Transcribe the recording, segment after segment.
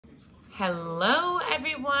Hello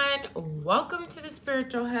everyone, welcome to the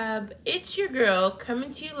Spiritual Hub. It's your girl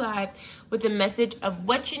coming to you live with a message of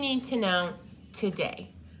what you need to know today.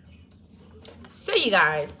 So you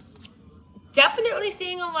guys, definitely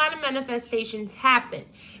seeing a lot of manifestations happen.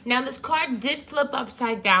 Now this card did flip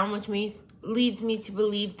upside down, which leads me to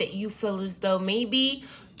believe that you feel as though maybe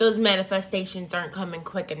those manifestations aren't coming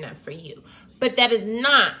quick enough for you. But that is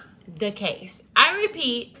not the case. I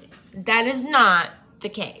repeat, that is not the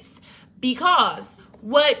case. Because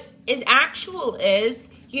what is actual is,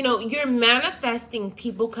 you're manifesting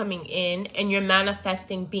people coming in and you're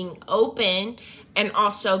manifesting being open and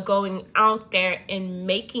also going out there and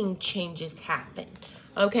making changes happen.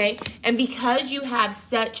 Okay? And because you have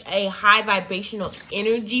such a high vibrational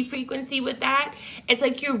energy frequency with that, it's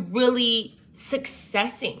like you're really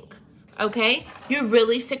successing. Okay? You're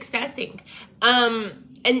really successing.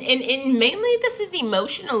 And mainly this is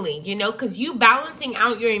emotionally, because you balancing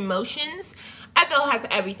out your emotions, I feel has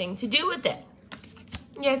everything to do with it.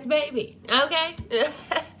 Yes, baby. Okay.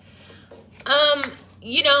 And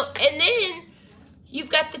then you've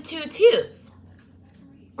got the 2 twos.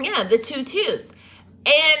 Yeah, the 2 twos.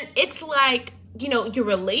 And it's like, your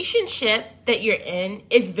relationship that you're in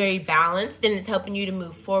is very balanced and it's helping you to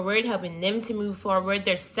move forward, helping them to move forward.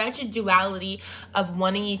 There's such a duality of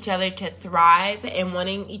wanting each other to thrive and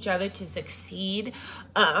wanting each other to succeed.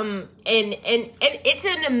 And it's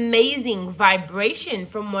an amazing vibration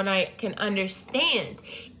from what I can understand.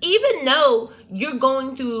 Even though you're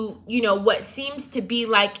going through, what seems to be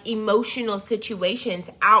like emotional situations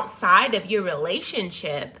outside of your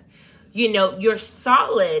relationship, you're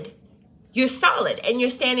solid. You're solid and you're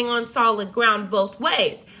standing on solid ground both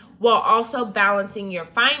ways while also balancing your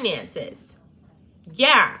finances.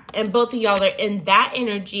 Yeah, and both of y'all are in that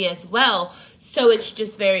energy as well. So it's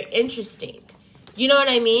just very interesting. You know what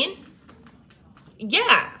I mean?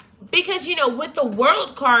 Yeah, because, with the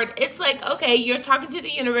World card, it's like, okay, you're talking to the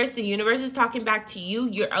universe is talking back to you.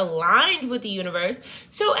 You're aligned with the universe.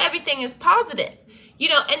 So everything is positive.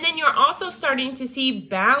 And then you're also starting to see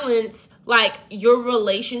balance, like your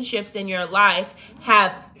relationships in your life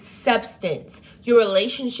have substance. Your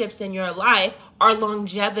relationships in your life are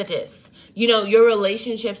longevitous. Your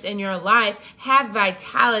relationships in your life have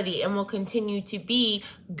vitality and will continue to be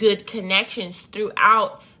good connections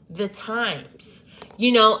throughout the times.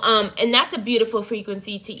 And that's a beautiful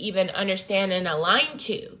frequency to even understand and align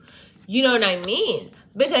to. You know what I mean?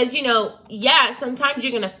 Because, sometimes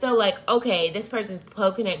you're going to feel like, okay, this person's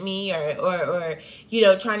poking at me or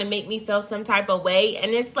trying to make me feel some type of way.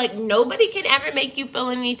 And it's like nobody can ever make you feel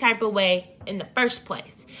any type of way in the first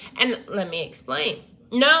place. And let me explain.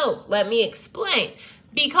 Let me explain.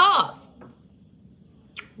 Because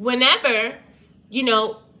whenever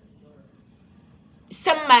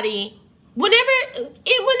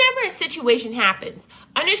a situation happens,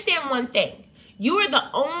 understand one thing. You are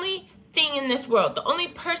the only thing in this world, the only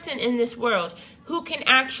person in this world who can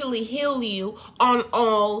actually heal you on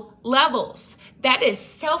all levels. That is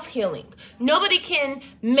self-healing. Nobody can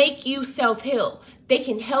make you self-heal. They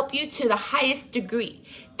can help you to the highest degree.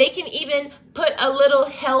 They can even put a little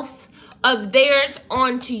health of theirs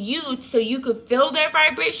onto you so you could feel their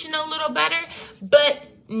vibration a little better. But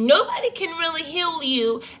nobody can really heal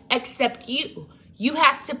you except you. You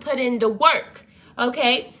have to put in the work,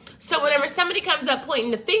 okay? So whenever somebody comes up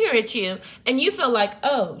pointing the finger at you and you feel like,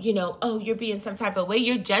 you're being some type of way,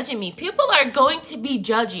 you're judging me. People are going to be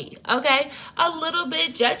judgy, okay? A little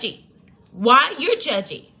bit judgy. Why? You're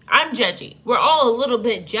judgy. I'm judgy. We're all a little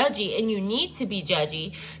bit judgy, and you need to be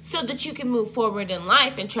judgy so that you can move forward in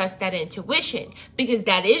life and trust that intuition, because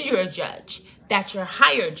that is your judge. That's your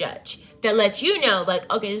higher judge that lets you know, like,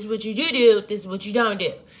 okay, this is what you do, this is what you don't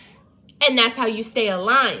do. And that's how you stay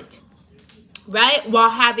aligned. Right?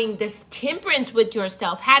 While having this temperance with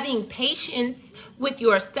yourself, having patience with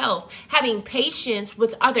yourself, having patience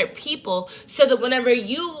with other people, so that whenever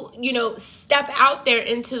you step out there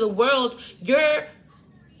into the world, you're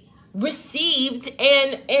received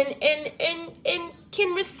and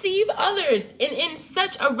can receive others in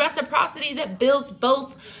such a reciprocity that builds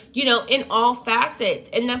both, in all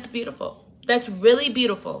facets. And that's beautiful. That's really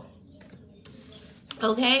beautiful.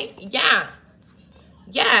 Okay?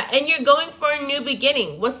 Yeah, and you're going for a new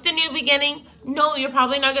beginning. What's the new beginning? No, you're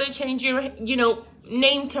probably not going to change your,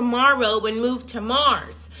 name tomorrow and move to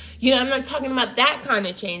Mars. I'm not talking about that kind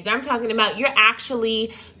of change. I'm talking about you're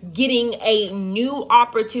actually getting a new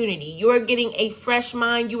opportunity. You are getting a fresh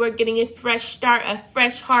mind. You are getting a fresh start, a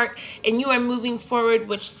fresh heart, and you are moving forward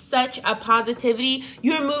with such a positivity.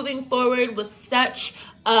 You're moving forward with such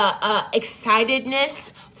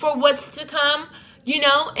excitedness for what's to come. you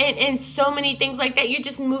know, and so many things like that. You're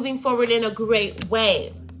just moving forward in a great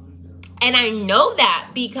way. And I know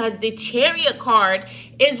that because the Chariot card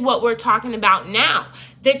is what we're talking about now.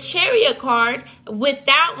 The Chariot card with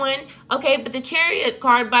that one, okay, but the Chariot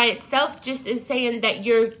card by itself just is saying that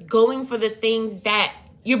you're going for the things that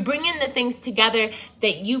you're bringing the things together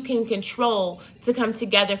that you can control to come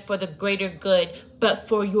together for the greater good, but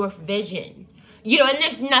for your vision. You know, and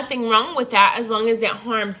there's nothing wrong with that as long as it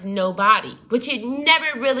harms nobody, which it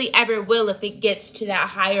never really ever will if it gets to that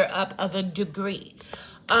higher up of a degree.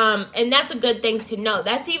 And that's a good thing to know.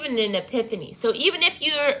 That's even an epiphany. So even if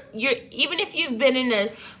even if you've been in a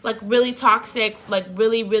like really toxic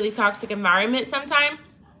environment sometime,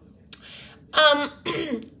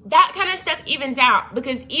 that kind of stuff evens out,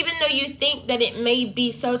 because even though you think that it may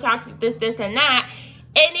be so toxic, this, and that,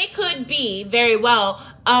 and it could be very well,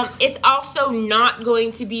 it's also not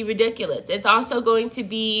going to be ridiculous. It's also going to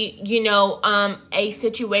be, you know, a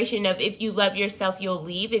situation of if you love yourself, you'll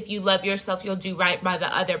leave. If you love yourself, you'll do right by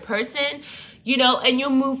the other person, you know, and you'll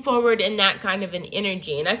move forward in that kind of an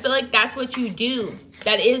energy. And I feel like that's what you do.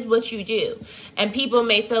 That is what you do. And people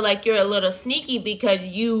may feel like you're a little sneaky because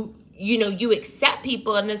you know, you accept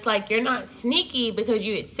people, and it's like, you're not sneaky because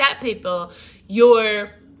you accept people. You're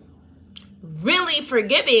really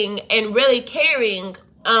forgiving and really caring,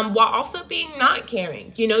 while also being not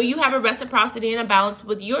caring. You know, you have a reciprocity and a balance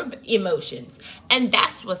with your emotions, and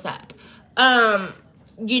that's what's up.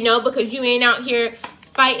 You know, because you ain't out here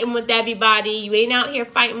fighting with everybody. You ain't out here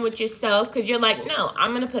fighting with yourself, because you're like, no, I'm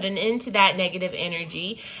going to put an end to that negative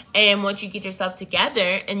energy. And once you get yourself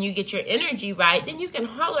together and you get your energy right, then you can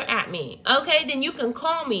holler at me. Okay, then you can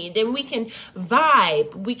call me. Then we can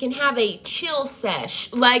vibe. We can have a chill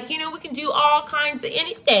sesh. Like, you know, we can do all kinds of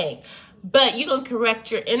anything. But you're going to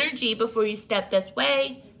correct your energy before you step this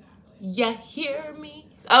way. You hear me?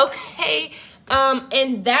 Okay.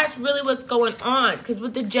 And that's really what's going on. Because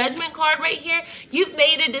with the Judgment card right here, you've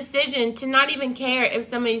made a decision to not even care if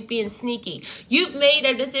somebody's being sneaky. You've made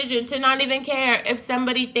a decision to not even care if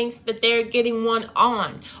somebody thinks that they're getting one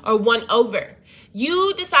on or one over.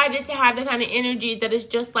 You decided to have the kind of energy that is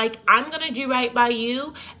just like, I'm going to do right by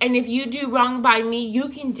you. And if you do wrong by me, you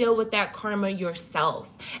can deal with that karma yourself.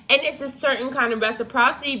 And it's a certain kind of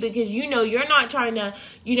reciprocity, because you know you're not trying to,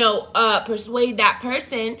 you know, persuade that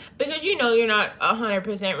person, because you know you're not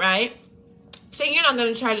 100% right. So you're not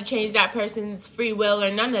going to try to change that person's free will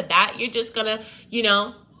or none of that. You're just going to, you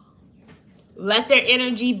know, let their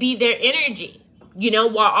energy be their energy. You know,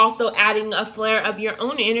 while also adding a flare of your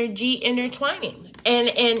own energy, intertwining and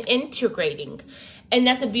integrating. And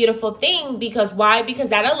that's a beautiful thing, because why? Because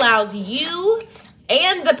that allows you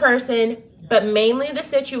and the person, but mainly the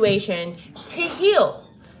situation, to heal.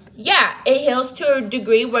 Yeah, it heals to a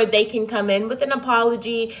degree where they can come in with an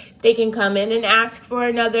apology. They can come in and ask for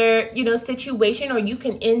another, you know, situation, or you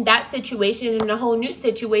can end that situation and a whole new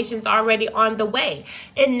situation's already on the way.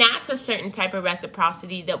 And that's a certain type of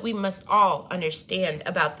reciprocity that we must all understand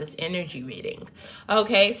about this energy reading.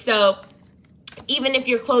 Okay, so even if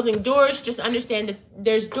you're closing doors, just understand that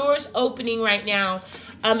there's doors opening right now.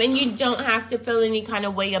 And you don't have to feel any kind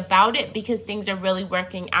of way about it, because things are really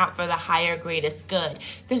working out for the higher, greatest good.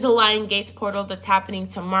 There's a Lion Gates portal that's happening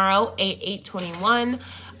tomorrow, 8/8/21.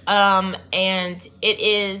 And it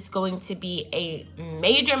is going to be a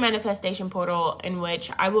major manifestation portal, in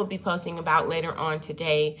which I will be posting about later on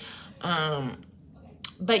today.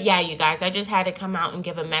 But yeah, you guys, I just had to come out and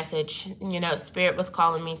give a message. You know, Spirit was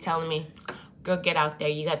calling me, telling me, girl, get out there.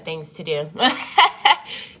 You got things to do.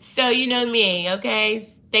 So you know me, okay?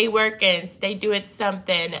 Stay working, stay doing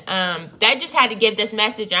something. I just had to give this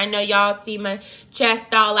message. I know y'all see my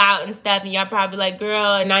chest all out and stuff, and y'all probably like,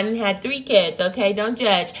 girl, and I done had 3 kids, okay? Don't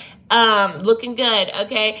judge. Looking good,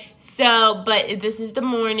 okay? So, but this is the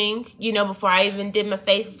morning, you know, before I even did my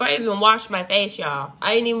face, before I even washed my face, y'all.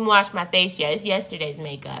 I didn't even wash my face yet. It's yesterday's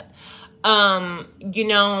makeup. You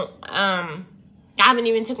know, I haven't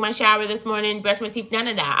even took my shower this morning, brushed my teeth, none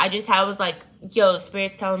of that. I was like, yo,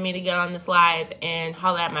 Spirit's telling me to get on this live and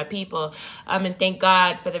holler at my people. And thank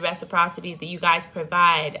God for the reciprocity that you guys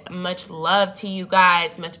provide. Much love to you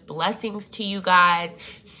guys. Much blessings to you guys.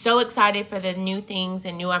 So excited for the new things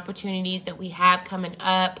and new opportunities that we have coming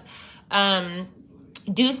up.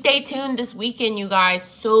 Do stay tuned this weekend, you guys.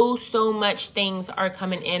 So much things are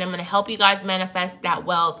coming in. I'm going to help you guys manifest that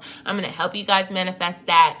wealth. I'm going to help you guys manifest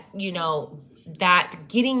that, you know, that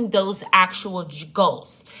getting those actual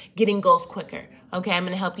goals, getting goals quicker. Okay, I'm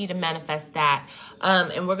going to help you to manifest that.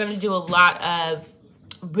 And we're going to do a lot of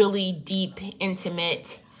really deep,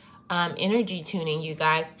 intimate energy tuning, you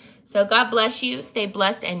guys. So God bless you. Stay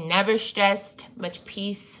blessed and never stressed. Much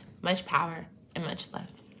peace, much power. and much love.